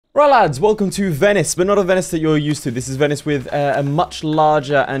Right lads, welcome to Venice, but not a Venice that you're used to. This is Venice with a much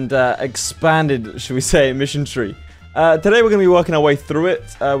larger and expanded, should we say, mission tree. Today we're going to be working our way through it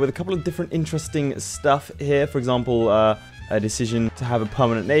with a couple of different interesting stuff here. For example, a decision to have a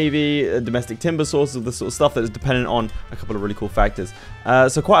permanent navy, domestic timber sources, the sort of stuff that is dependent on a couple of really cool factors.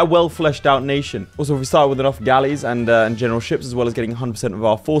 So quite a well fleshed out nation. Also, if we start with enough galleys and general ships, as well as getting 100% of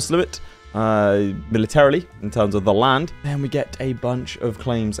our force limit, militarily, in terms of the land, then we get a bunch of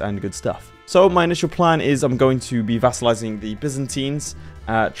claims and good stuff. So my initial plan is I'm going to be vassalizing the Byzantines,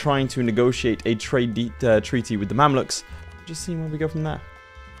 trying to negotiate a trade treaty with the Mamluks, just seeing where we go from there.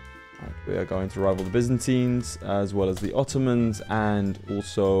 Right, we are going to rival the Byzantines, as well as the Ottomans, and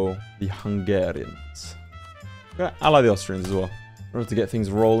also the Hungarians. We're going to ally the Austrians as well. In order to get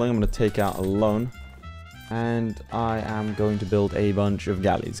things rolling, I'm going to take out a loan. And I am going to build a bunch of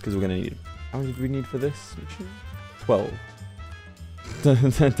galleys, because we're going to need them. How many do we need for this mission? 12.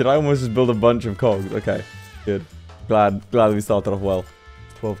 Did I almost just build a bunch of cogs? Okay, good. Glad we started off well.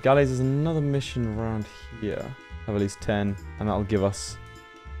 12 galleys. There's another mission around here. Have at least 10, and that'll give us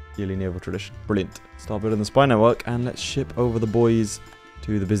yearly naval tradition. Brilliant. Start building the spy network, and let's ship over the boys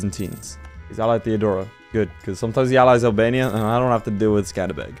to the Byzantines. He's allied Theodora. Good, because sometimes he allies Albania, and I don't have to deal with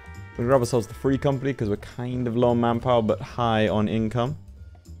Skanderbeg. We're going to grab ourselves the free company because we're kind of low on manpower but high on income.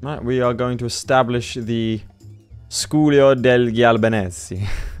 Right, we are going to establish the Scuglio degli Albanesi,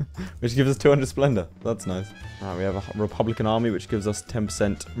 which gives us 200 splendor. That's nice. Right, we have a Republican army, which gives us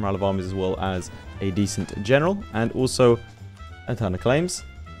 10% morale of armies, as well as a decent general, and also a ton of claims.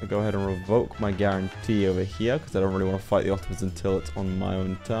 I'll go ahead and revoke my guarantee over here because I don't really want to fight the Ottomans until it's on my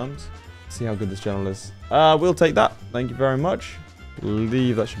own terms. See how good this general is. We'll take that. Thank you very much.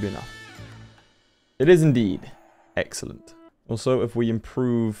 Believe that should be enough. It is indeed. Excellent. Also, if we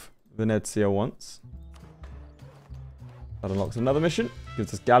improve Venezia once, that unlocks another mission,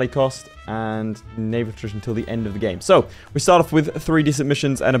 gives us galley cost and naval attrition until the end of the game. So we start off with 3 decent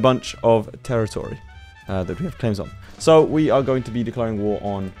missions and a bunch of territory that we have claims on. So we are going to be declaring war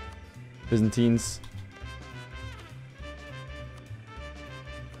on Byzantines.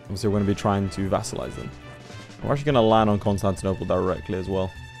 Obviously, we're going to be trying to vassalize them. We're actually going to land on Constantinople directly as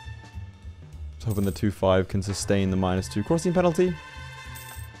well. Just hoping the 2-5 can sustain the -2 crossing penalty.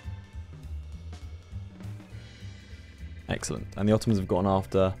 Excellent. And the Ottomans have gone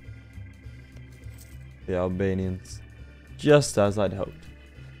after the Albanians, just as I'd hoped.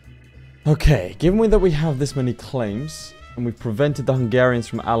 Okay, given that we have this many claims, and we've prevented the Hungarians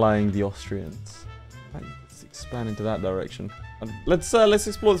from allying the Austrians, let's expand into that direction. Let's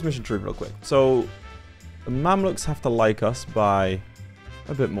explore this mission tree real quick. So the Mamluks have to like us by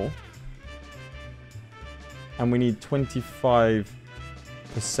a bit more. And we need 25%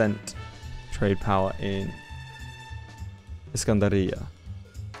 trade power in Iskandaria.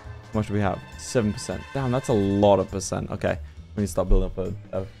 How much do we have? 7%. Damn, that's a lot of percent. Okay, we need to start building up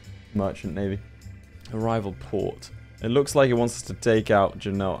a merchant navy. Arrival port. It looks like it wants us to take out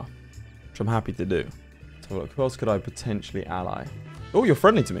Genoa, which I'm happy to do. So look, who else could I potentially ally? Oh, you're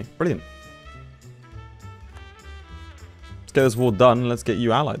friendly to me. Brilliant. Let's get this war done. Let's get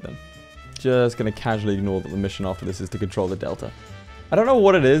you allied then. Just going to casually ignore that the mission after this is to control the Delta. I don't know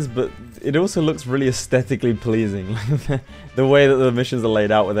what it is, but it also looks really aesthetically pleasing. The way that the missions are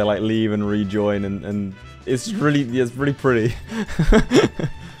laid out, where they like leave and rejoin, and it's really pretty.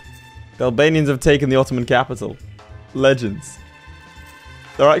 The Albanians have taken the Ottoman capital. Legends.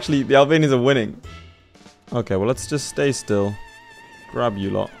 The Albanians are winning. Okay, well, let's just stay still. Grab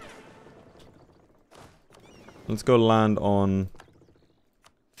you lot. Let's go land on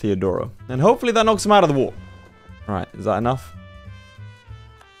Theodora. And hopefully that knocks him out of the war. Alright, is that enough?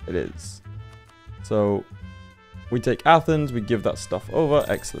 It is. So, we take Athens, we give that stuff over.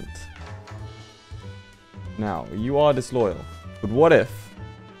 Excellent. Now, you are disloyal. But what if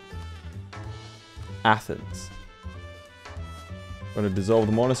Athens? We're going to dissolve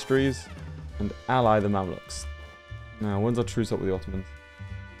the monasteries and ally the Mamluks. Now, when's our truce up with the Ottomans?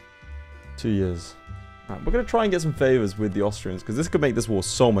 2 years. Right, we're going to try and get some favors with the Austrians, because this could make this war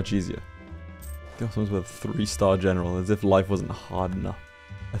so much easier. The Ottomans with a 3-star general, as if life wasn't hard enough.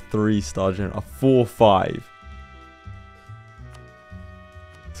 A 3-star general. A 4-5.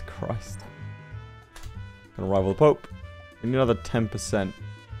 Jesus Christ. Gonna rival the Pope. We need another 10%.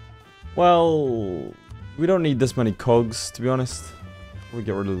 Well, we don't need this many cogs, to be honest. We'll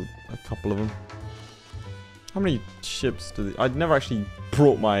get rid of a couple of them. How many ships do they... I'd never actually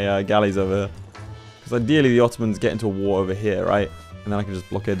brought my galleys over here. Because ideally the Ottomans get into a war over here, right? And then I can just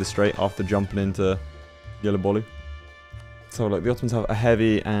blockade this straight after jumping into Gelibolu. So look, the Ottomans have a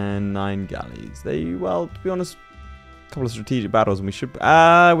heavy and 9 galleys. They, well, to be honest, couple of strategic battles, and we should...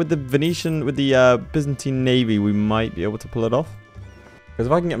 with the Venetian, with the Byzantine Navy, we might be able to pull it off. Because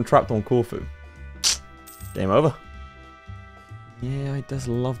if I can get them trapped on Corfu, game over. Yeah, I just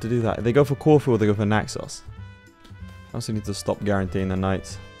love to do that. If they go for Corfu or they go for Naxos. I also need to stop guaranteeing their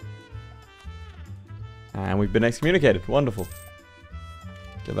knights. And we've been excommunicated. Wonderful.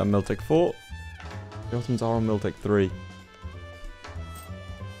 Get that Miltech 4. The Ottomans are on Miltech 3.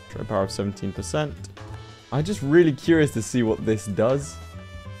 Trade power of 17%. I'm just really curious to see what this does.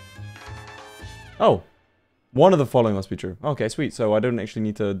 Oh. One of the following must be true. Okay, sweet. So I don't actually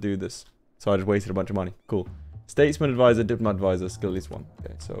need to do this. So I just wasted a bunch of money. Cool. Statesman advisor, diplomat advisor, skill at least 1.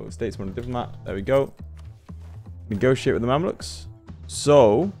 Okay, so statesman and diplomat. There we go. Negotiate with the Mamluks.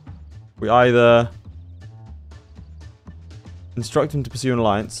 So, we either instruct him to pursue an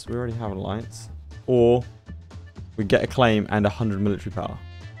alliance. We already have an alliance. Or we get a claim and 100 military power.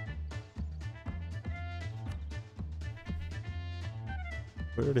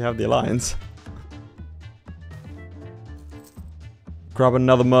 We already have the alliance. Grab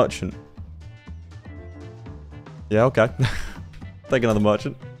another merchant. Yeah, okay. Take another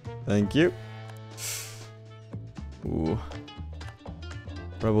merchant. Thank you. Ooh.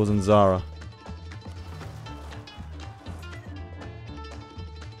 Rebels and Zara.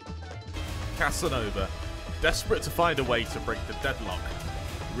 Casanova, desperate to find a way to break the deadlock,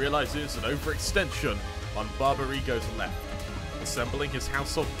 realizes an overextension on Barbarigo's left. Assembling his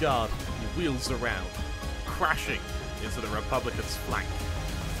household guard, he wheels around, crashing into the Republicans' flank,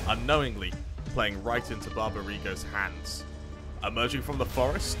 unknowingly playing right into Barbarigo's hands. Emerging from the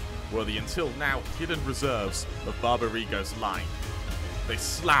forest were the until now hidden reserves of Barbarigo's line. They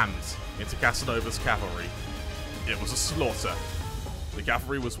slammed into Casanova's cavalry. It was a slaughter. The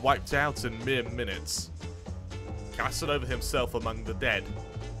cavalry was wiped out in mere minutes. Casanova himself among the dead,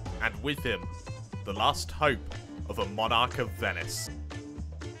 and with him, the last hope of a monarch of Venice.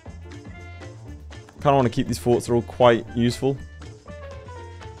 Kind of want to keep these forts, they're all quite useful.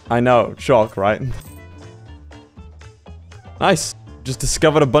 I know, shock, right? Nice. Just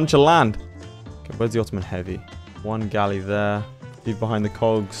discovered a bunch of land. Okay, where's the Ottoman heavy? One galley there. Leave behind the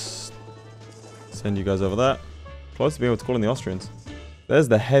cogs. Send you guys over there. Close to being able to call in the Austrians. There's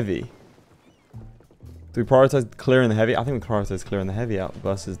the heavy. Do we prioritize clearing the heavy? I think we prioritize clearing the heavy out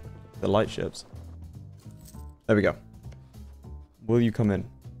versus the light ships. There we go. Will you come in?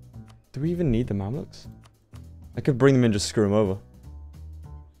 Do we even need the Mamluks? I could bring them in, just screw them over.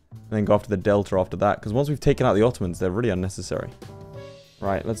 And then go after the Delta after that. Because once we've taken out the Ottomans, they're really unnecessary.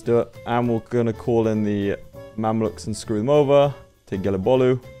 Right, let's do it. And we're going to call in the Mamluks and screw them over. Take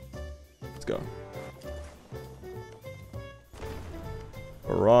Gelibolu. Let's go.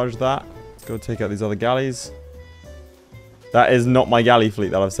 Barrage that. Let's go take out these other galleys. That is not my galley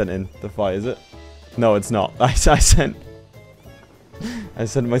fleet that I've sent in to fight, is it? No, it's not. I sent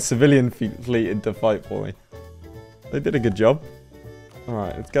my civilian fleet in to fight for me. They did a good job.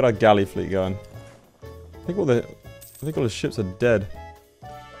 Alright, let's get our galley fleet going. I think all the ships are dead.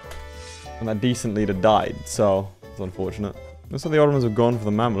 And that decent leader died, so it's unfortunate. Looks like the Ottomans have gone for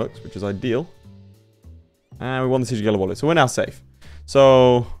the Mamluks, which is ideal. And we won the siege of Gelibolu, so we're now safe.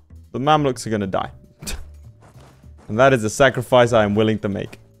 So the Mamluks are going to die. And that is a sacrifice I am willing to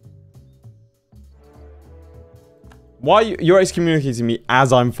make. Why you're excommunicating me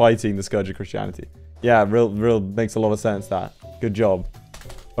as I'm fighting the Scourge of Christianity? Yeah, real makes a lot of sense, that. Good job.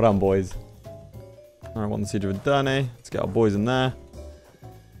 Well done, boys. Alright, won the siege of Aderne. Let's get our boys in there.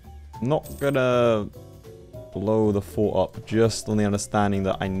 I'm not gonna blow the fort up, just on the understanding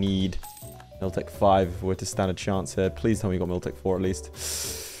that I need Miltech 5 if we're to stand a chance here. Please tell me you got Miltech 4 at least.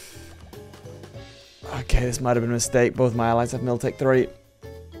 Okay, this might have been a mistake. Both my allies have Miltech 3.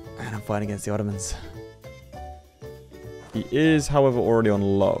 And I'm fighting against the Ottomans. He is, however, already on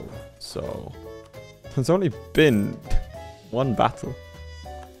low. So, there's only been one battle.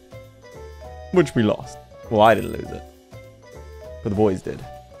 Which we lost. Well, I didn't lose it. But the boys did.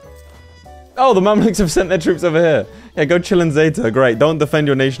 Oh, the Mamluks have sent their troops over here. Yeah, go chill in Zeta. Great. Don't defend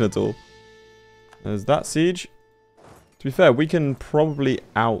your nation at all. There's that siege. To be fair, we can probably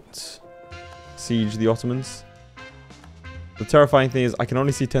out-siege the Ottomans. The terrifying thing is I can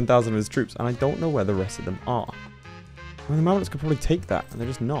only see 10,000 of his troops, and I don't know where the rest of them are. I mean, the Mamluks could probably take that, and they're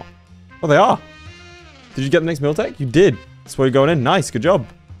just not. Oh, they are. Did you get the next Miltech? You did. That's where you're going in. Nice. Good job.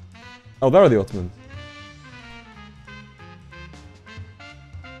 Oh, there are the Ottomans.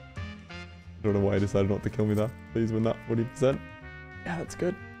 I don't know why I decided not to kill me there. Please win that 40%. Yeah, that's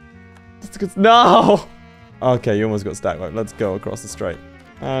good. That's good. No! Okay, you almost got stack right. Let's go across the strait.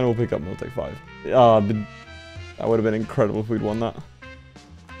 And we'll pick up Miltech 5. That would have been incredible if we'd won that.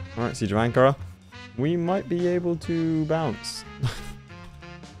 Alright, Siege of Ankara. we might be able to bounce.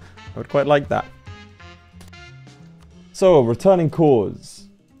 I would quite like that. So, returning cause.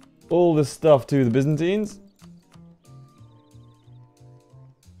 All this stuff to the Byzantines.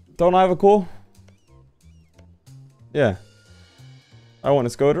 Don't I have a core? Yeah. I want a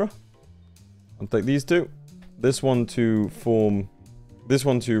Skodra. I'll take these two. This one to form... This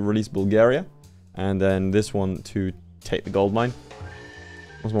one to release Bulgaria. And then this one to take the gold mine.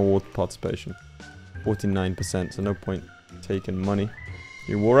 What's my war participation? 49%, so no point taking money.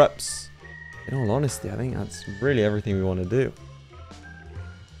 New war reps. In all honesty, I think that's really everything we want to do.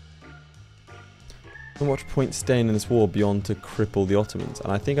 Not much point staying in this war beyond to cripple the Ottomans.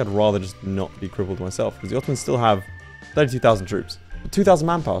 And I think I'd rather just not be crippled myself. Because the Ottomans still have 32,000 troops. 2,000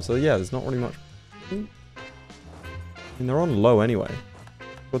 manpower, so yeah, there's not really much. I mean, they're on low anyway.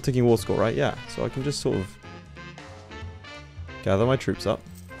 Got ticking war score, right? Yeah, so I can just sort of gather my troops up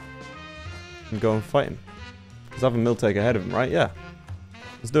and go and fight him. Because I have a mill take ahead of him, right? Yeah.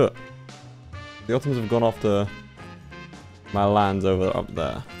 Let's do it. The Ottomans have gone after my lands over up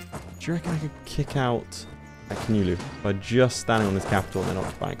there. Do you reckon I could kick out Aknulu by just standing on this capital and then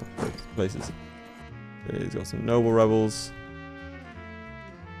occupying a couple of places? He's got some noble rebels.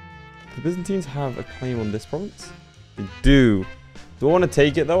 The Byzantines have a claim on this province? They do. Do I want to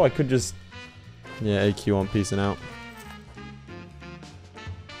take it though? I could just... Yeah, AQ on peacing out.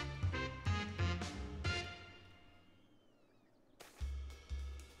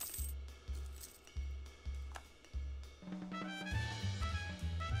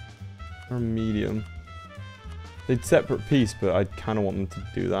 Or medium. They'd separate peace, but I kind of want them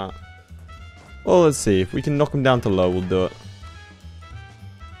to do that. Well, let's see. If we can knock them down to low, we'll do it.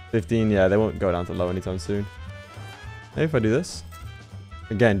 15, yeah, they won't go down to low anytime soon. Maybe if I do this.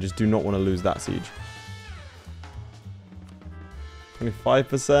 Again, just do not want to lose that siege.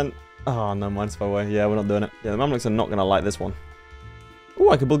 25%. Oh, no, minus 5 away. Yeah, we're not doing it. Yeah, the Mamluks are not going to like this one. Oh,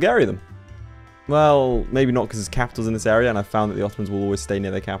 I could Bulgaria them. Well, maybe not because his capital's in this area, and I found that the Ottomans will always stay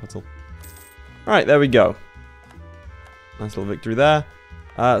near their capital. Alright, there we go. Nice little victory there.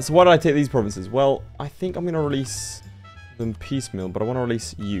 So why did I take these provinces? Well, I think I'm going to release them piecemeal, but I want to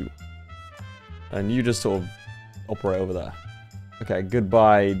release you. And you just sort of operate over there. Okay,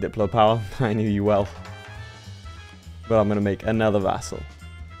 goodbye, Diplo power. I knew you well. But I'm going to make another vassal.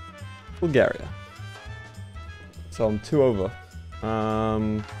 Bulgaria. So I'm 2 over.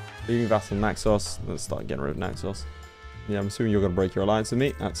 Leaving vassal Naxos. Let's start getting rid of Naxos. Yeah, I'm assuming you're going to break your alliance with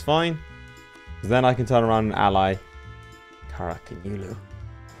me. That's fine. Then I can turn around and ally Karakanulu.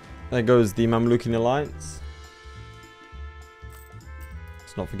 There goes the Mamlukian alliance.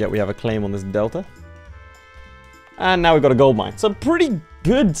 Let's not forget we have a claim on this delta. And now we've got a gold mine. So pretty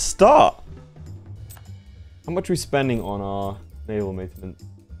good start. How much are we spending on our naval maintenance?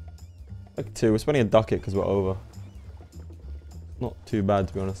 Like 2. We're spending a ducat because we're over. Not too bad,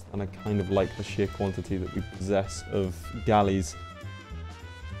 to be honest. And I kind of like the sheer quantity that we possess of galleys.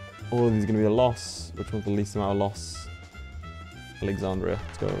 All of these are going to be a loss. Which one's the least amount of loss? Alexandria.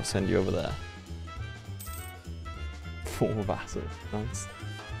 Let's go send you over there. 4 vassals. Nice.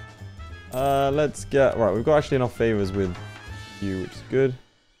 Let's get... Right, we've got actually enough favors with you, which is good.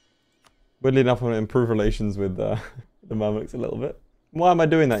 Weirdly enough, I'm going to improve relations with the Mamluks a little bit. Why am I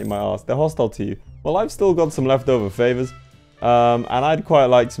doing that, you might ask? They're hostile to you. Well, I've still got some leftover favors. And I'd quite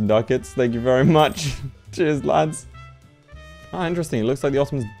like some ducats. Thank you very much. Cheers, lads. Ah, interesting. It looks like the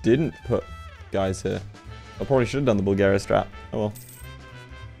Ottomans didn't put guys here. I probably should have done the Bulgaria strat. Oh well.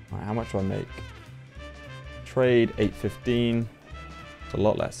 Alright, how much do I make? Trade 815. It's a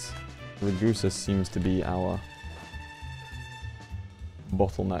lot less. Ragusa seems to be our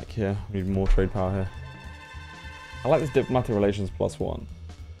bottleneck here. We need more trade power here. I like this diplomatic relations +1.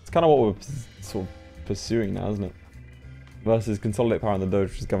 It's kind of what we're sort of pursuing now, isn't it? Versus consolidate power in the Doge,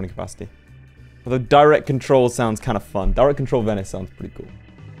 which is governing capacity. Although direct control sounds kind of fun. Direct control Venice sounds pretty cool.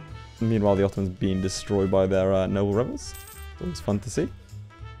 Meanwhile, the Ottomans being destroyed by their noble rebels. It was fun to see.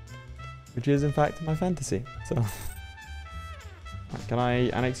 Which is, in fact, my fantasy. So, right, can I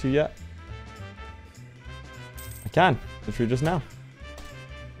annex you yet? I can. Literally just now.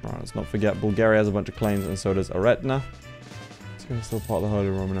 Alright, let's not forget Bulgaria has a bunch of claims, and so does Aretna. It's still part of the Holy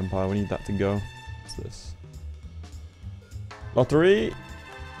Roman Empire. We need that to go. What's this? Lottery.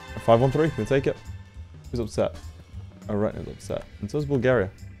 513. We'll take it. Who's upset? Aretna's upset. And so is Bulgaria.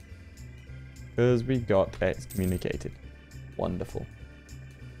 Because we got excommunicated. Wonderful.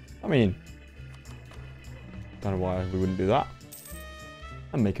 I mean, don't know why we wouldn't do that.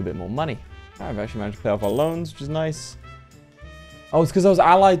 And make a bit more money. I've actually managed to pay off our loans, which is nice. Oh, it's because I was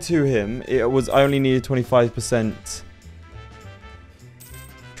allied to him. I only needed 25%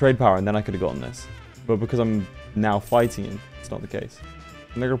 trade power, and then I could have gotten this. But because I'm now fighting him, it's not the case.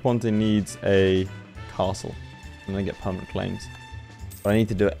 Negroponte needs a castle. And then get permanent claims. But I need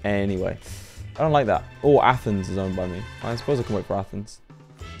to do it anyway. I don't like that. Oh, Athens is owned by me. I suppose I can wait for Athens.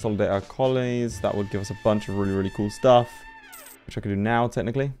 Consolidate our colonies. That would give us a bunch of really, really cool stuff. Which I could do now,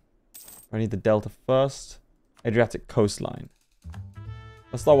 technically. I need the delta first. Adriatic coastline.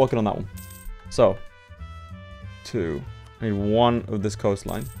 Let's start working on that one. So, 2. I need 1 of this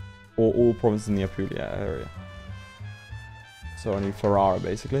coastline. For all provinces in the Apulia area. So I need Ferrara,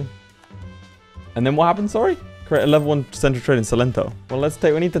 basically. And then what happens, sorry? Create a level 1 central trade in Salento. Well,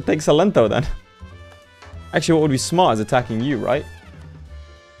 we need to take Salento then. Actually, what would be smart is attacking you, right?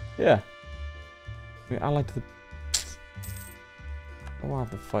 Yeah. I like to... I don't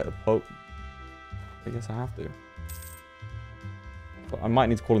have to fight the Pope. I guess I have to. But I might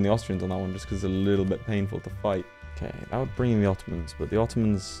need to call in the Austrians on that one just because it's a little bit painful to fight. Okay, that would bring in the Ottomans, but the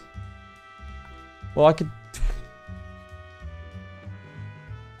Ottomans... Well, I could...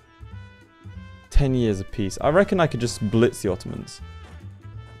 10 years of peace. I reckon I could just blitz the Ottomans.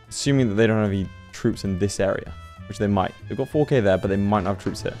 Assuming that they don't have any troops in this area. Which they might. They've got 4k there, but they might not have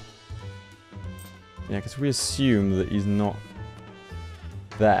troops here. Yeah, because we assume that he's not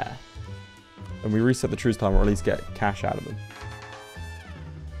there. And we reset the truce time or at least get cash out of them.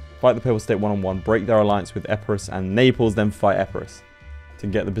 Fight the Papal State one-on-one. Break their alliance with Epirus and Naples, then fight Epirus. To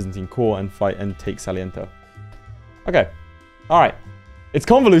get the Byzantine core and fight and take Saliento. Okay. Alright. It's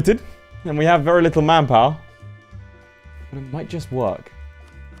convoluted. And we have very little manpower. But it might just work.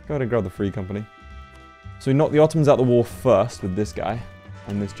 Go ahead and grab the Free Company. So we knock the Ottomans out the war first with this guy.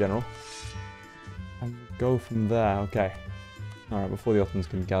 And this general. And go from there. Okay. Alright, before the Ottomans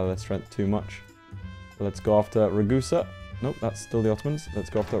can gather their strength too much. So let's go after Ragusa. Nope, that's still the Ottomans.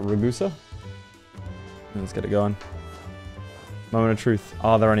 Let's go after Ragusa. And let's get it going. Moment of truth.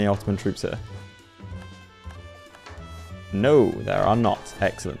 Are there any Ottoman troops here? No, there are not.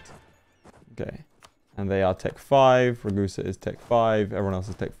 Excellent. Okay. And they are Tech 5. Ragusa is Tech 5. Everyone else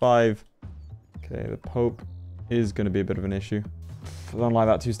is Tech 5. Okay, the Pope is going to be a bit of an issue. I don't like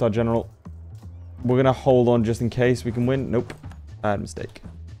that 2-star general. We're going to hold on just in case we can win. Nope. Bad mistake.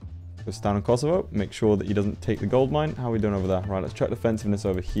 Just down in Kosovo. Make sure that he doesn't take the gold mine. How are we doing over there? Right, let's check defensiveness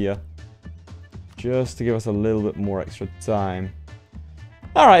over here. Just to give us a little bit more extra time.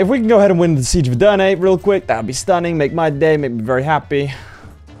 Alright, if we can go ahead and win the Siege of Dernate real quick, that would be stunning. Make my day, make me very happy.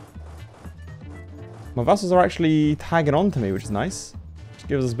 My vassals are actually tagging on to me, which is nice. Which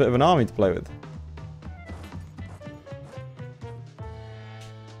gives us a bit of an army to play with.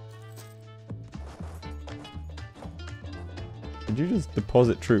 Did you just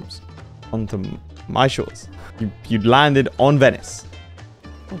deposit troops onto my shores? You'd landed on Venice.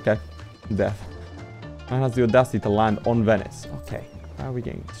 Okay. Death. Man has the audacity to land on Venice. Okay. How are we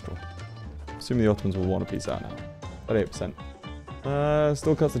getting destroyed? Assuming the Ottomans will want a piece out now. 38%.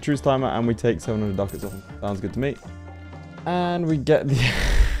 Still cuts the truce timer and we take 700 ducats off him. Sounds good to me. And we get the...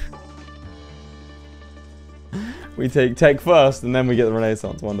 we take tech first and then we get the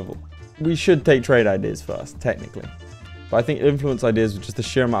Renaissance. Wonderful. We should take trade ideas first, technically. But I think influence ideas with just the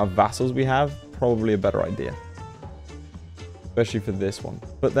sheer amount of vassals we have, probably a better idea. Especially for this one.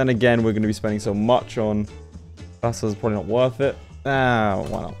 But then again, we're going to be spending so much on vassals, probably not worth it. Ah,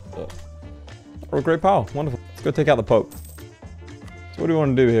 why not? We're a great power. Wonderful. Let's go take out the Pope. So what do we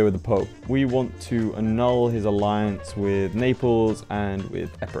want to do here with the Pope? We want to annul his alliance with Naples and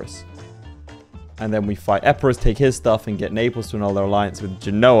with Epirus. And then we fight Epirus, take his stuff, and get Naples to annul their alliance with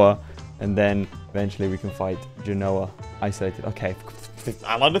Genoa. And then eventually we can fight Genoa isolated. Okay,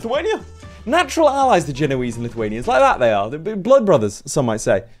 allied Lithuania. Natural allies, the Genoese and Lithuanians. Like that they are. They're blood brothers, some might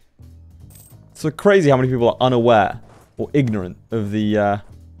say. It's so crazy how many people are unaware or ignorant of the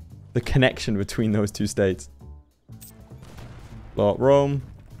connection between those two states. Blow up Rome.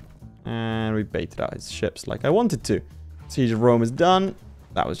 And we baited out his ships like I wanted to. Siege of Rome is done.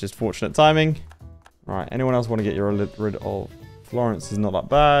 That was just fortunate timing. Alright, anyone else want to get rid of Florence? Is not that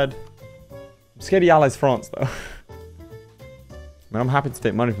bad. I'm scared he allies France, though. I mean, I'm happy to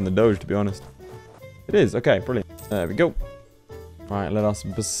take money from the Doge, to be honest. It is. Okay, brilliant. There we go. Alright, let us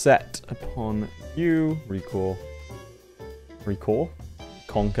beset upon you. Recore.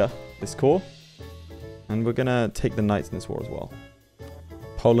 Conquer this core. And we're going to take the knights in this war as well.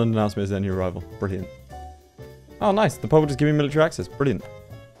 Poland announced me as their new rival. Brilliant. Oh, nice. The Pope will just give me military access. Brilliant.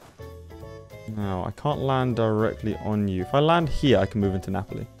 Now, I can't land directly on you. If I land here, I can move into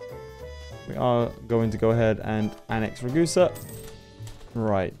Napoli. We are going to go ahead and annex Ragusa.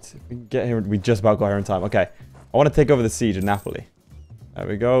 Right. If we get here, we just about got here in time. Okay. I want to take over the siege of Napoli. There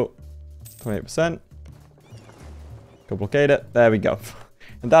we go. 28%. Go blockade it. There we go.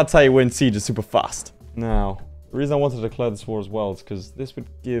 And that's how you win sieges super fast. Now, the reason I wanted to declare this war as well is because this would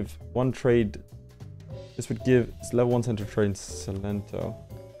give one trade... This would give it's level 1 center trade in Salento.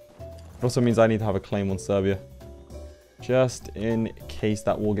 It also means I need to have a claim on Serbia. Just in case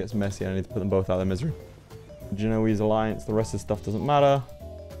that war gets messy, I need to put them both out of their misery. Genoese alliance, the rest of the stuff doesn't matter.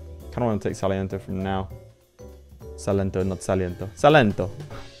 Kind of want to take Salento from now. Salento, not Saliento. Salento!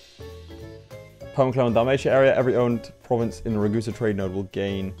 Permanent claim on Dalmatia area. Every owned province in the Ragusa trade node will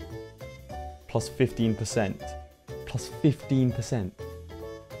gain plus 15%. Plus 15%.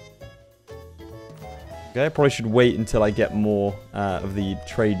 Okay, I probably should wait until I get more of the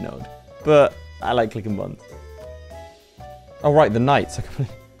trade node. But I like clicking buttons. Oh, right, the knights. I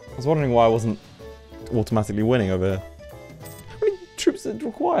was wondering why I wasn't automatically winning over here. How many troops does it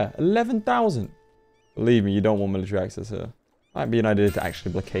require? 11,000. Believe me, you don't want military access here. Might be an idea to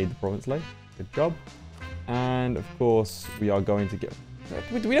actually blockade the province lake. Good job. And, of course, we are going to get...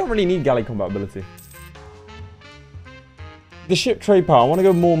 We don't really need galley combat ability. The ship trade power, I want to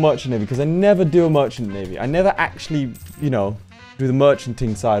go more merchant navy because I never do a merchant navy. I never actually, you know, do the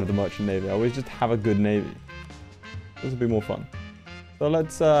merchanting side of the merchant navy. I always just have a good navy. This will be more fun. So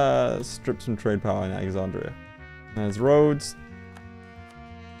let's strip some trade power in Alexandria. There's roads.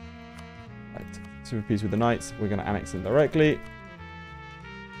 Right, super peace with the knights. We're going to annex them directly.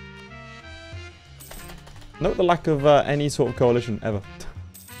 Note the lack of any sort of coalition ever.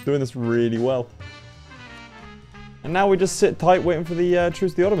 Doing this really well. And now we just sit tight waiting for the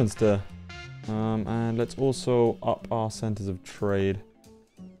truce of the Ottomans to... and let's also up our centers of trade.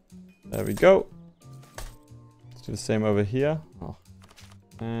 There we go. Let's do the same over here. Oh.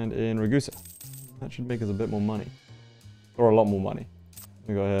 And in Ragusa. That should make us a bit more money. Or a lot more money.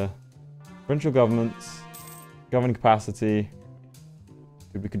 We go here. Provincial governments. Governing capacity.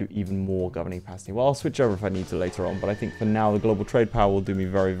 We could do even more governing capacity. Well, I'll switch over if I need to later on. But I think for now, the global trade power will do me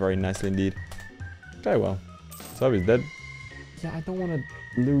very, very nicely indeed. Okay, well. Serbia's dead. Yeah, I don't want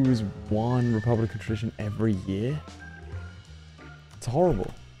to lose one Republican tradition every year. It's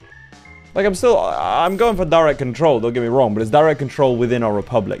horrible. Like, I'm going for direct control, don't get me wrong, but it's direct control within our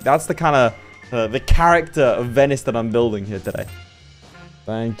republic. That's the kind of, the character of Venice that I'm building here today.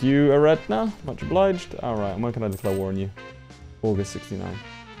 Thank you, Aretna. Much obliged. Alright, when can I declare war on you? August 69.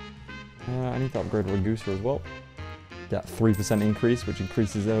 I need to upgrade Ragusa as well. Get 3% increase, which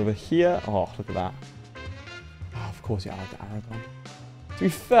increases over here. Oh, look at that. Oh, of course, yeah, I like the Aragon. To be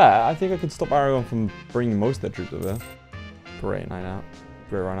fair, I think I could stop Aragon from bringing most of their troops over there. Great night out.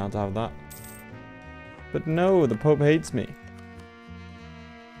 Great run out to have that. But no, the Pope hates me. To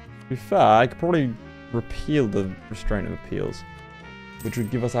be fair, I could probably repeal the restraint of appeals, which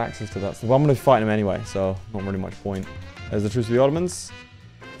would give us access to that. So well, I'm going to fight him anyway, so not really much point. There's the truce of the Ottomans.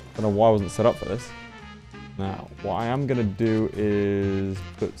 Don't know why I wasn't set up for this. Now, what I am going to do is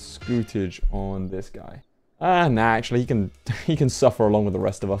put scutage on this guy. Nah, actually, he can suffer along with the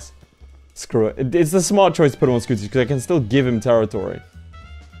rest of us. Screw it. It's the smart choice to put him on scutage because I can still give him territory.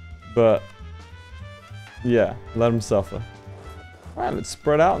 But, yeah, let him suffer. Alright, let's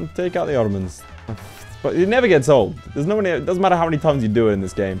spread out and take out the Ottomans. But it never gets old. There's no, it doesn't matter how many times you do it in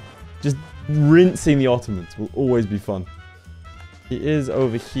this game. Just rinsing the Ottomans will always be fun. He is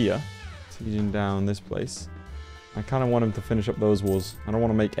over here, sieging down this place. I kind of want him to finish up those wars. I don't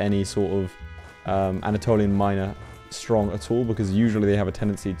want to make any sort of Anatolian Minor strong at all, because usually they have a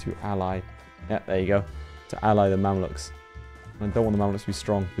tendency to ally. Yeah, there you go. To ally the Mamluks. I don't want the Mamluks to be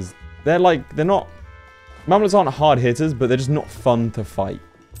strong, because they're not... Mamluks aren't hard hitters, but they're just not fun to fight.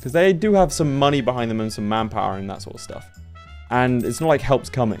 Because they do have some money behind them and some manpower and that sort of stuff. And it's not like help's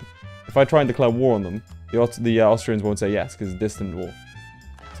coming. If I try and declare war on them, the Austrians won't say yes, because it's a distant war.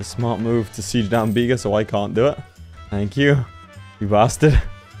 It's a smart move to siege down Biga, so I can't do it. Thank you, you bastard.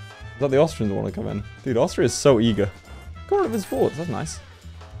 Is that the Austrians that want to come in? Dude, Austria is so eager. Got rid of his forts, that's nice.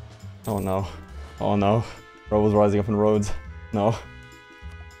 Oh no. Oh no. Rebels rising up in Rhodes. No.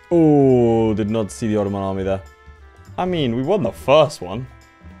 Oh, did not see the Ottoman army there. I mean, we won the first one.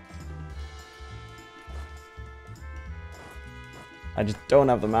 I just don't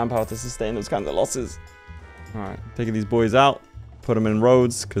have the manpower to sustain those kinds of losses. Alright, taking these boys out. Put them in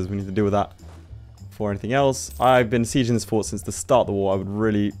Rhodes, because we need to deal with that before anything else. I've been sieging this fort since the start of the war. I would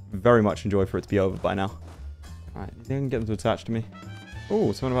really, very much enjoy for it to be over by now. Alright, you think I can get them to attach to me?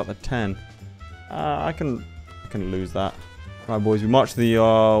 Oh, something about the 10. I can lose that. Alright, boys, we march to the,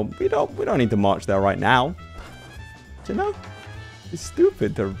 we don't need to march there right now. Do you know? It's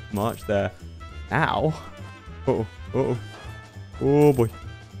stupid to march there now. Uh-oh, uh-oh. Oh boy.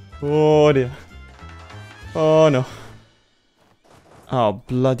 Oh dear. Oh no. Oh,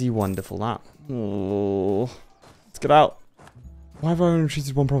 bloody wonderful that. Oh. Let's get out. Why have I only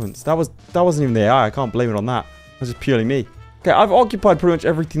retreated one province? That wasn't even the AI. I can't blame it on that. That's just purely me. Okay, I've occupied pretty much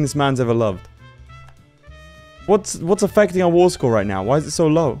everything this man's ever loved. What's affecting our war score right now? Why is it so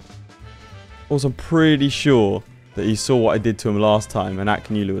low? Also, I'm pretty sure that he saw what I did to him last time, and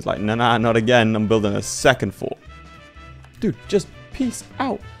Aknulu was like, nah, not again. I'm building a second fort. Dude, just peace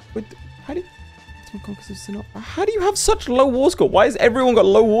out. How do you have such low war score? Why has everyone got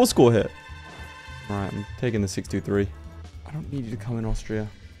low war score here? Alright, I'm taking the 623. I don't need you to come in, Austria.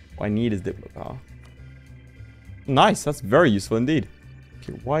 What I need is Diplo power. Nice, that's very useful indeed.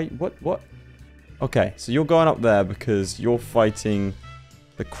 Okay, why? What? Okay, so you're going up there because you're fighting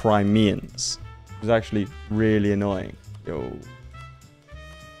the Crimeans. Which is actually really annoying. Yo.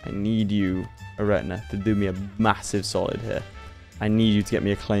 I need you, Aretna, to do me a massive solid here. I need you to get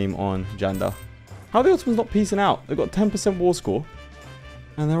me a claim on Janda. How are the Ottomans not piecing out? They've got 10% war score.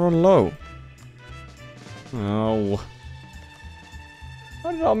 And they're on low. Oh.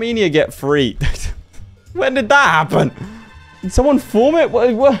 How did Armenia get free? When did that happen? Did someone form it?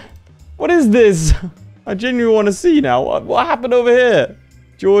 What is this? I genuinely want to see now. What happened over here?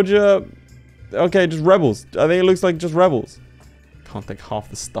 Georgia. Okay, just rebels. I think it looks like just rebels. Can't take half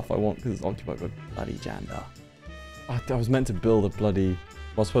the stuff I want because it's occupied by bloody Janda. I was meant to build a bloody...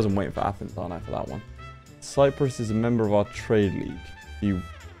 Well, I suppose I'm waiting for Athens, aren't I, for that one. Cyprus is a member of our trade league. Do you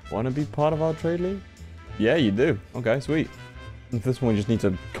want to be part of our trade league? Yeah, you do. Okay, sweet. And for this one, we just need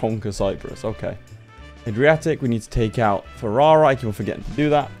to conquer Cyprus. Okay. Adriatic, we need to take out Ferrara. I keep on forgetting to do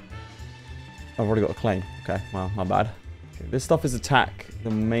that. I've already got a claim. Okay, well, my bad. Okay, this stuff is attack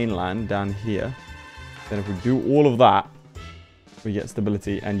the mainland down here. Then if we do all of that, we get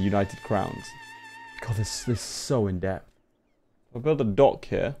stability and united crowns. God, this is so in-depth. I'll build a dock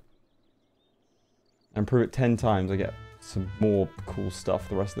here. And prove it 10 times, I get some more cool stuff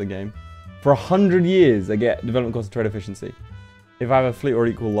the rest of the game. For 100 years, I get development cost and trade efficiency. If I have a fleet or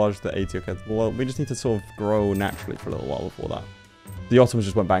equal large to 80, okay. Well, we just need to sort of grow naturally for a little while before that. The Ottomans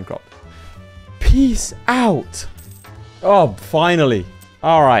just went bankrupt. Peace out! Oh, finally.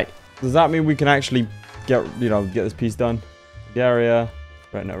 Alright. Does that mean we can actually get this piece done? Bulgaria,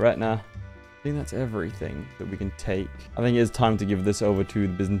 Retna. I think that's everything that we can take. I think it is time to give this over to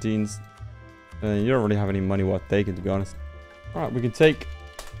the Byzantines. You don't really have any money worth taking, to be honest. Alright, we can take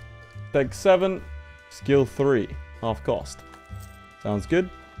Tech 7, Skill 3, half cost. Sounds good.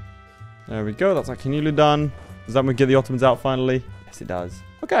 There we go, that's Aknulu done. Does that mean we get the Ottomans out finally? Yes, it does.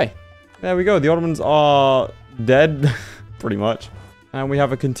 Okay, there we go. The Ottomans are dead, pretty much. And we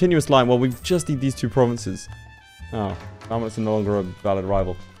have a continuous line. Well, we just need these two provinces. Oh, Dalmat's no longer a valid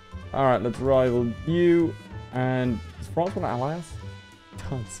rival. Alright, let's rival you. And does France want to ally us? It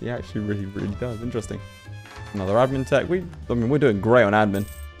does. He actually really does. Interesting. Another admin tech. I mean, we're doing great on admin.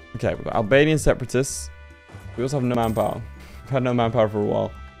 Okay, we've got Albanian separatists. We also have no manpower. We've had no manpower for a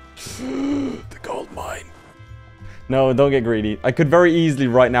while. The gold mine. No, don't get greedy. I could very easily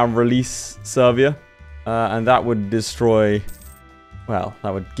right now release Serbia. And that would destroy... Well,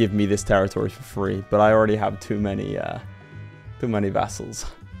 that would give me this territory for free. But I already have too many vassals.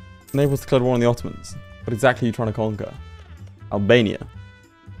 Naples declared war on the Ottomans. What exactly are you trying to conquer? Albania.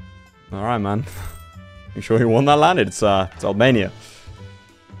 Alright, man. You sure you want that land? It's Albania.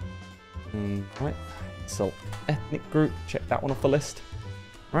 Right. So, ethnic group. Check that one off the list.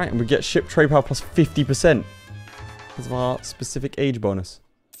 Right, and we get ship trade power plus 50%. Because of our specific age bonus.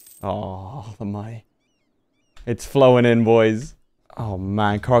 Oh, the money. It's flowing in, boys. Oh,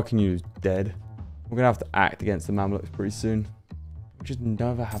 man. Kargon is dead. We're going to have to act against the Mamluks pretty soon. We just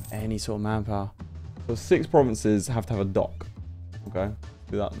never have any sort of manpower. So 6 provinces have to have a dock. Okay,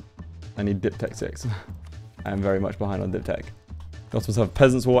 do that. I need Dip Tech 6. I am very much behind on Dip Tech. They also have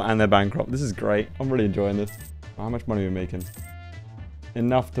Peasants War and they're bankrupt. This is great. I'm really enjoying this. How much money are we making?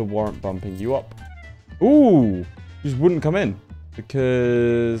 Enough to warrant bumping you up. Ooh! You just wouldn't come in.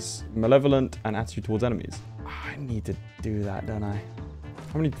 Because malevolent and attitude towards enemies. I need to do that, don't I?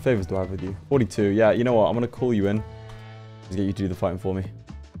 How many favors do I have with you? 42. Yeah, you know what? I'm going to call you in. Just get you to do the fighting for me.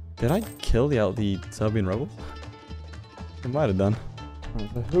 Did I kill the Serbian rebels? I might have done. Right,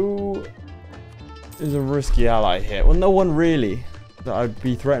 so who is a risky ally here? Well, no one really that I'd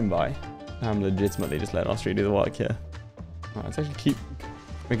be threatened by. I'm legitimately just letting Austria do the work here. Right, let's actually keep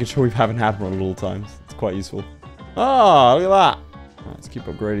making sure we have an admiral at all times. It's quite useful. Ah, look at that. Right, let's keep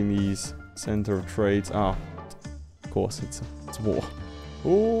upgrading these center of trades. Ah, of course, it's war.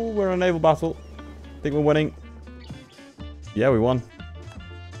 Oh, we're in a naval battle. Think we're winning. Yeah, we won.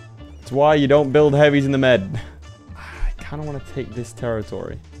 That's why you don't build heavies in the Med. I kind of want to take this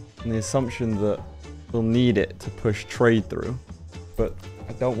territory on the assumption that we'll need it to push trade through. But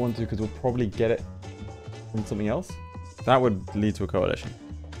I don't want to because we'll probably get it from something else. That would lead to a coalition.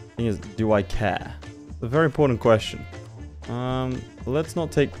 Thing is, do I care? It's a very important question. Let's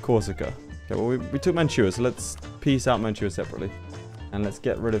not take Corsica. Okay, well, we took Mantua, so let's piece out Mantua separately. And let's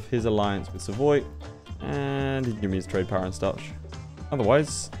get rid of his alliance with Savoy. And he can give me his trade power and such.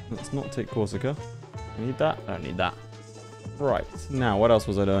 Otherwise, let's not take Corsica. I need that? I don't need that. Right, now, what else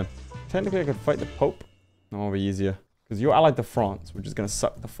was I doing? Technically, I could fight the Pope. That'll be easier. Because you're allied to France, which is going to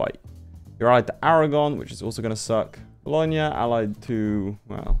suck the fight. You're allied to Aragon, which is also going to suck. Bologna, allied to,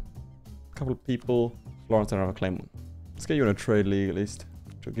 well, a couple of people. Florence, I don't have a claim on. Let's get you in a trade league, at least.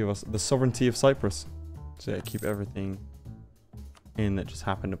 Which will give us the sovereignty of Cyprus. So yeah, keep everything in that just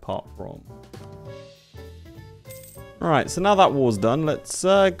happened apart from. Alright, so now that war's done, let's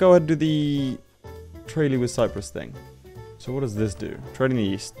go ahead and do the trade league with Cyprus thing. So what does this do? Trading the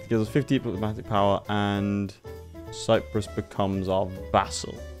East. It gives us 50 diplomatic power and Cyprus becomes our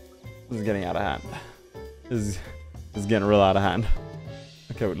vassal. This is getting out of hand. This is getting real out of hand.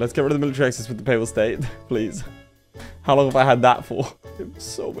 Okay, let's get rid of the military access with the Papal State, please. How long have I had that for?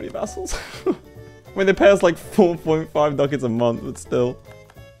 So many vassals. I mean, they pay us like 4.5 ducats a month, but still.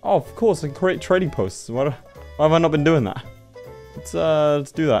 Oh, of course, I can create trading posts. Why have I not been doing that?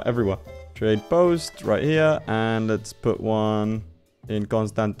 Let's do that everywhere. Trade post right here, and let's put one in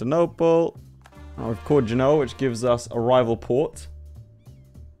Constantinople. Now we've caught Genoa, which gives us a rival port.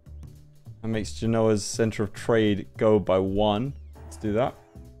 And makes Genoa's center of trade go by 1. Let's do that.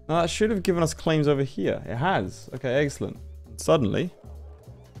 Now that should have given us claims over here. It has. Okay, excellent. Suddenly.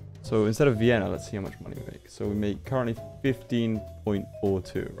 So instead of Vienna, let's see how much money we make. So we make currently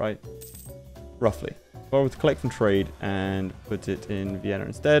 15.42, right? Roughly. So I would collect from trade and put it in Vienna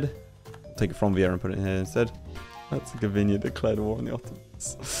instead. Take it from Vienna and put it in here instead. That's Gavinia declared war on the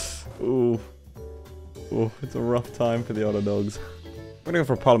Ottomans. Ooh. Ooh, it's a rough time for the Ottodogs. We're going to go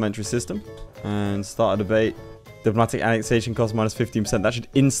for a parliamentary system and start a debate. Diplomatic annexation cost minus 15%. That should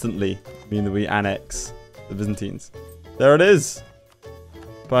instantly mean that we annex the Byzantines. There it is.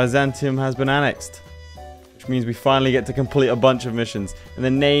 Byzantium has been annexed. Which means we finally get to complete a bunch of missions. In the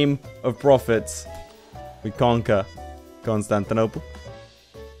name of profits, we conquer Constantinople.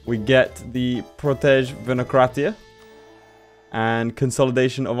 We get the Protege Venocratia and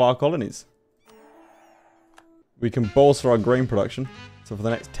consolidation of our colonies. We can bolster our grain production. So for the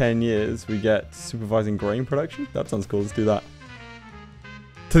next 10 years, we get supervising grain production. That sounds cool. Let's do that.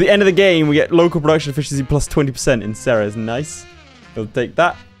 To the end of the game, we get local production efficiency plus 20% in Ceres. Nice. We'll take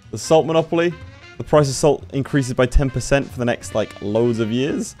that. The salt monopoly. The price of salt increases by 10% for the next, like, loads of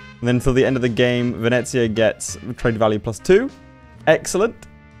years. And then until the end of the game, Venezia gets trade value plus 2. Excellent.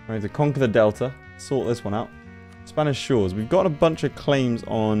 We have to conquer the Delta. Sort this one out. Spanish shores. We've got a bunch of claims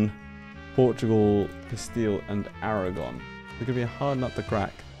on Portugal, Castile, and Aragon. It's going to be a hard nut to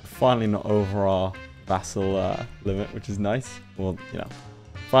crack. Finally not over our vassal limit, which is nice. Well, you know,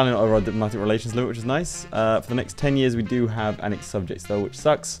 finally not over our diplomatic relations limit, which is nice. For the next 10 years, we do have annexed subjects, though, which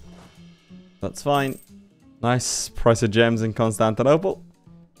sucks. That's fine. Nice price of gems in Constantinople.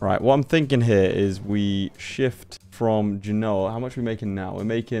 Right, what I'm thinking here is we shift from Genoa. How much are we making now? We're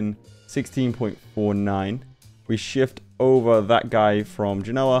making 16.49. We shift over that guy from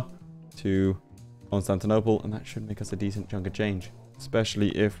Genoa to Constantinople, and that should make us a decent chunk of change. Especially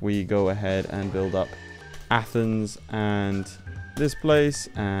if we go ahead and build up Athens and this place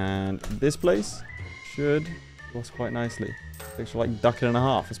should do us quite nicely. Takes like ducat and a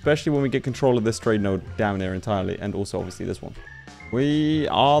half, especially when we get control of this trade node down there entirely, and also obviously this one. We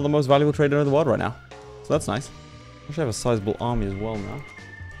are the most valuable trader in the world right now, so that's nice. I should have a sizable army as well now.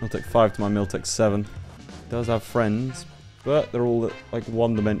 Miltech 5 to my Miltech 7. It does have friends, but they're all like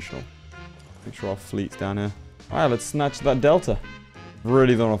one-dimensional. Make sure our fleet's down here. Alright, let's snatch that Delta.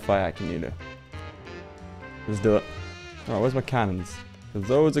 Really don't want to fight Akinino. Let's do it. Alright, where's my cannons? Because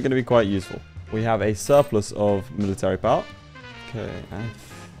those are going to be quite useful. We have a surplus of military power. Okay, I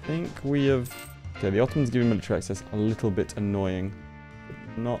think we have... Okay, the Ottomans giving military access a little bit annoying.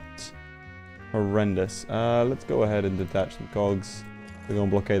 But not horrendous. Let's go ahead and detach some cogs. We're going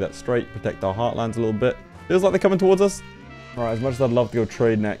to blockade that strait, protect our heartlands a little bit. Feels like they're coming towards us. Alright, as much as I'd love to go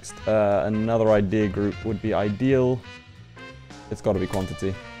trade next, another idea group would be ideal. It's got to be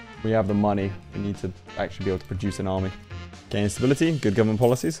quantity. We have the money. We need to actually be able to produce an army. Gain stability, good government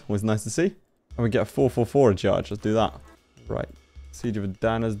policies, always nice to see. And we get a 444 in charge. Let's do that. Right. Siege of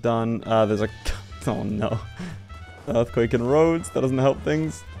Adana's done. There's a... Oh no. Earthquake in Rhodes. That doesn't help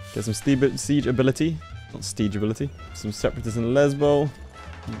things. Get some siege ability. Not siege ability. Some separatists in Lesbo.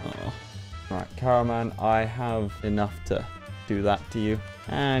 Oh. Alright, Caraman. I have enough to do that to you.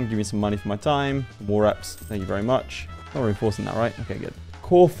 And give me some money for my time. War reps. Thank you very much. Not reinforcing that, right? Okay, good.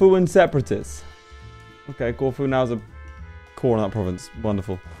 Corfu and separatists. Okay, Corfu now is a core in that province.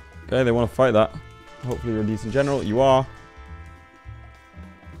 Wonderful. Okay, they want to fight that. Hopefully you're a decent general. You are.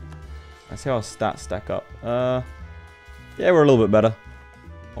 Let's see how our stats stack up. Yeah, we're a little bit better.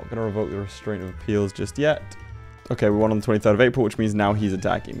 Not going to revoke the restraint of appeals just yet. Okay, we won on the 23rd of April, which means now he's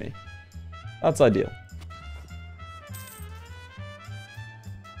attacking me. That's ideal.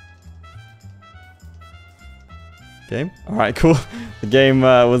 Game? Alright, cool. The game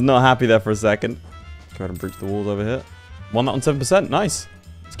was not happy there for a second. Go ahead and breach the walls over here. Won that on 7%. Nice.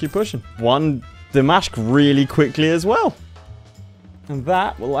 Let's keep pushing. Won Damascus really quickly as well. And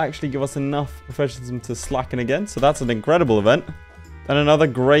that will actually give us enough professionalism to slacken again. So that's an incredible event. And another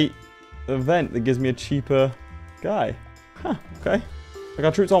great event that gives me a cheaper guy. Huh, okay. Like,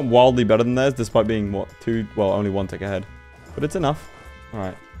 our troops aren't wildly better than theirs, despite being, what, only 1 tick ahead. But it's enough.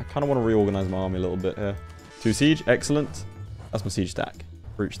 Alright, I kind of want to reorganize my army a little bit here. 2 siege, excellent. That's my siege stack.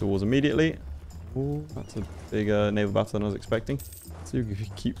 Breach the walls immediately. Ooh, that's a bigger naval battle than I was expecting. So you can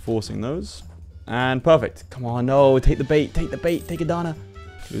keep forcing those. And perfect. Come on, no, take the bait, take Adana.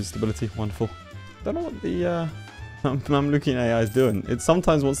 Lose stability, wonderful. Don't know what the Mamlukian AI is doing. It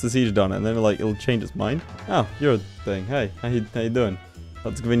sometimes wants the siege done, and then like it'll change its mind. Oh, you're a thing. Hey, how you doing?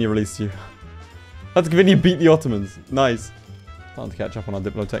 Let's Gavinia release you. Let's Gavinia beat the Ottomans. Nice. Starting to catch up on our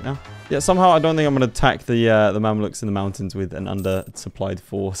Diplotech now. Yeah, somehow I don't think I'm going to attack the Mamluks in the mountains with an undersupplied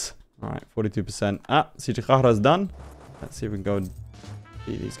force. Alright, 42%. Siege of Khahra is done. Let's see if we can go and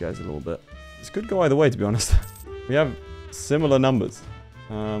beat these guys a little bit. This could go either way, to be honest. We have similar numbers.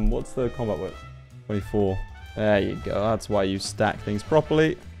 What's the combat width? 24. There you go. That's why you stack things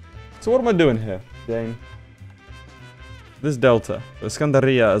properly. So what am I doing here, game? This delta.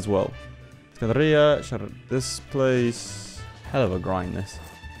 Iskandaria as well. Iskandaria, this place... Hell of a grind, this.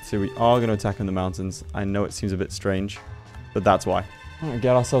 So we are going to attack in the mountains. I know it seems a bit strange, but that's why. Alright,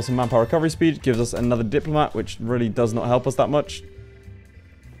 get ourselves some manpower recovery speed. Gives us another diplomat, which really does not help us that much.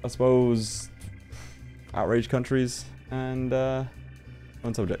 I suppose... outrage countries and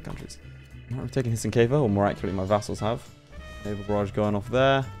unsubject countries. We've taken Hissinkeva, or more accurately my vassals have. Naval barrage going off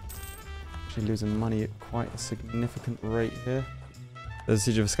there. Actually losing money at quite a significant rate here. There's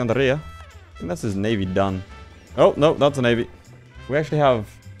the siege of Iskandaria. I think that's his navy done. Oh, no, that's a navy. We actually have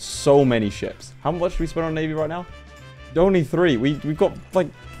so many ships. How much do we spend on navy right now? Only 3. We've got like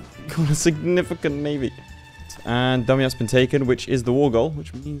a significant navy. And Damiat's been taken, which is the war goal,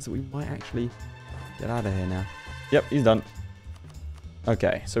 which means that we might actually get out of here now. Yep, he's done.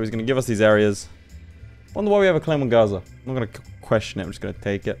 Okay, so he's going to give us these areas. Wonder why we have a claim on Gaza. I'm not going to question it, I'm just going to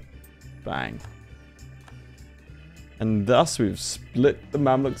take it. Bang. And thus we've split the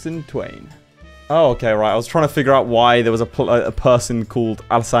Mamluks in twain. Oh, okay, right. I was trying to figure out why there was a person called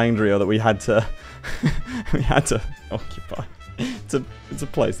Alessandria that we had to occupy. It's a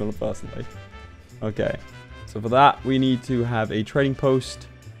place, not a person. Like. Okay. So for that, we need to have a trading post.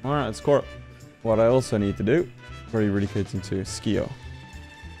 All right, let's score it. What I also need to do, very relocating to Skio.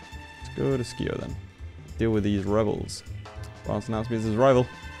 Let's go to Skio then. Deal with these rebels. France announced me as his rival.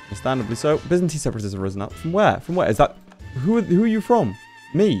 Understandably so. Byzantine separatists have risen up. From where? From where? Is that... Who are you from?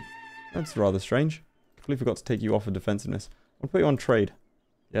 Me? That's rather strange. Completely forgot to take you off of defensiveness. I'll put you on trade.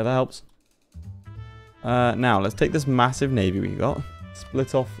 Yeah, that helps. Now, let's take this massive navy we got.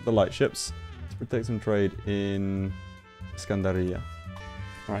 Split off the light ships. Let's take some trade in Iskandaria.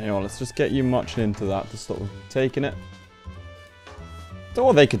 Alright, you know what, let's just get you marching into that to stop them taking it.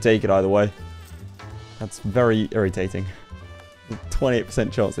 Or they could take it either way. That's very irritating.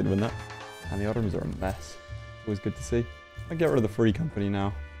 28% chance they'd win that. And the Ottomans are a mess. Always good to see. I'll get rid of the free company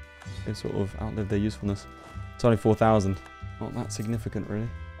now. They sort of outlived their usefulness. It's only 4,000. Not that significant, really.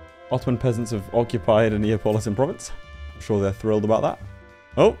 Ottoman peasants have occupied a Neapolitan province. I'm sure they're thrilled about that.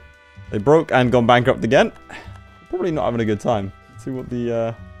 Oh, they broke and gone bankrupt again. Probably not having a good time. Let's see what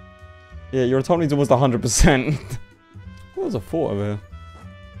the... Yeah, your autonomy is almost 100%. What was a fort over here?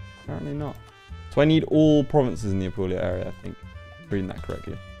 Apparently not. So I need all provinces in the Apulia area, I think. I'm reading that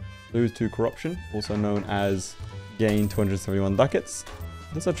correctly. Lose 2 corruption, also known as gain 271 ducats.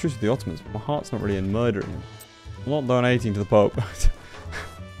 That's our truce with the Ottomans, but my heart's not really in murdering him. I'm not donating to the Pope.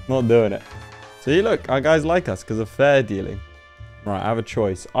 Not doing it. See, look, our guys like us because of fair dealing. Right, I have a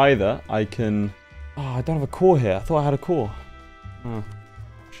choice. Either I can... Oh, I don't have a core here. I thought I had a core. Oh,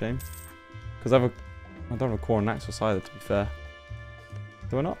 shame. Because I don't have a core on Naxos either, to be fair.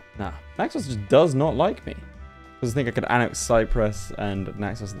 Do I not? Nah. Naxos just does not like me. Because I think I could annex Cyprus and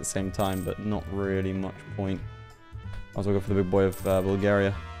Naxos at the same time, but not really much point. Might as well go for the big boy of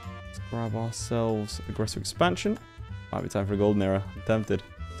Bulgaria. Let's grab ourselves aggressive expansion. Might be time for a golden era. I'm tempted.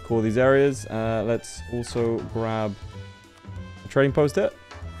 Let's call these areas. Let's also grab a trading post here.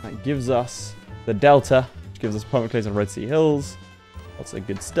 That gives us the delta, which gives us permanent clays on Red Sea Hills. Lots of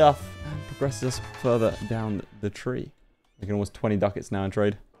good stuff. And progresses us further down the tree. Making almost 20 ducats now in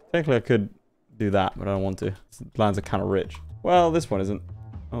trade. Technically, I could do that, but I don't want to. The plans are kind of rich. Well, this one isn't.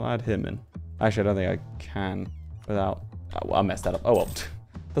 I'll add him in. Actually, I don't think I can without... Oh, well, I messed that up. Oh, well.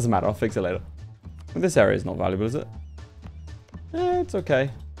 Doesn't matter. I'll fix it later. But this area is not valuable, is it? It's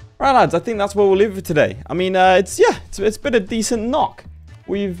okay. Alright, lads. I think that's where we'll leave it today. I mean, it's been a decent knock.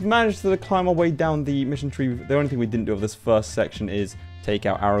 We've managed to climb our way down the mission tree. The only thing we didn't do of this first section is take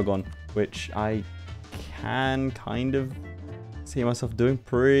out Aragon, which I can kind of see myself doing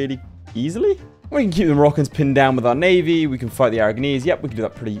pretty easily. We can keep the Moroccans pinned down with our navy. We can fight the Aragonese. Yep, we can do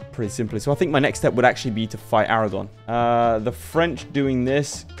that pretty simply. So I think my next step would actually be to fight Aragon. The French doing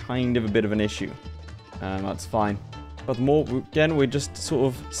this, kind of a bit of an issue. That's fine. But more, again, we're just sort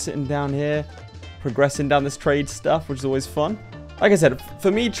of sitting down here, progressing down this trade stuff, which is always fun. Like I said,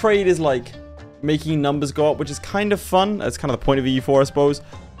 for me, trade is like making numbers go up, which is kind of fun. That's kind of the point of EU4, I suppose.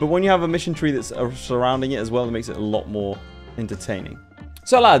 But when you have a mission tree that's surrounding it as well, it makes it a lot more entertaining.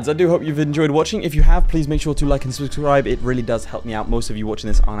 So lads, I do hope you've enjoyed watching. If you have, please make sure to like and subscribe. It really does help me out. Most of you watching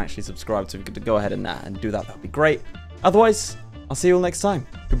this aren't actually subscribed, so if you could go ahead and do that, that would be great. Otherwise, I'll see you all next time.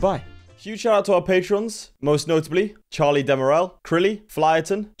 Goodbye. Huge shout out to our patrons, most notably Charlie Damerell, Crilly,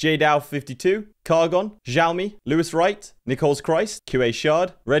 Flyerton, JDow52, Kargon, Sjalmi, Lewis Wright, Nicole's Christ, QA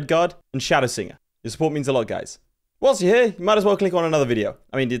Shard, Redguard, and ShadowSinger. Your support means a lot, guys. Whilst you're here, you might as well click on another video.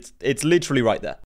 I mean, it's literally right there.